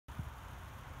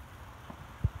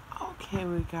Okay,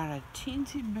 we got a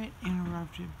teensy bit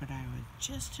interrupted, but I was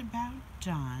just about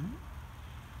done.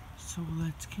 So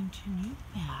let's continue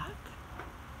back.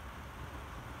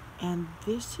 And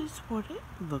this is what it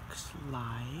looks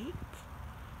like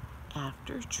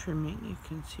after trimming. You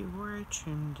can see where I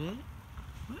trimmed it.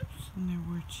 Whoops, and there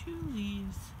were 2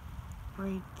 leaves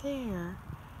right there.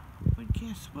 But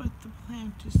guess what the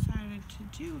plant decided to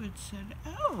do? It said,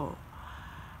 oh,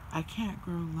 I can't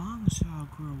grow long, so I'll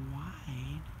grow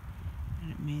wide.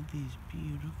 And it made these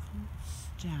beautiful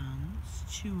stems,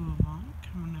 2 of them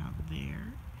coming out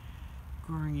there,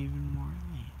 growing even more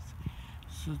leaves.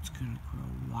 So it's going to grow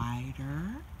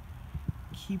wider,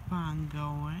 keep on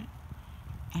going,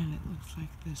 and it looks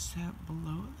like the set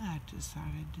below that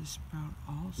decided to sprout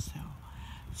also.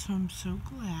 So I'm so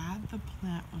glad the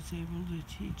plant was able to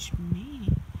teach me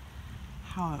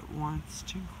how it wants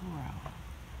to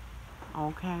grow.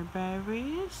 Okay,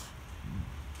 babies?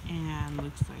 And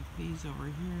looks like these over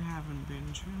here haven't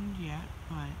been trimmed yet,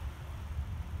 but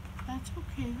that's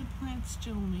okay. The plant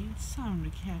still needs some to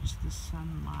catch the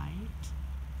sunlight,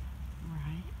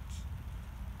 right?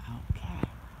 Okay,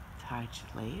 talk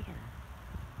to you later.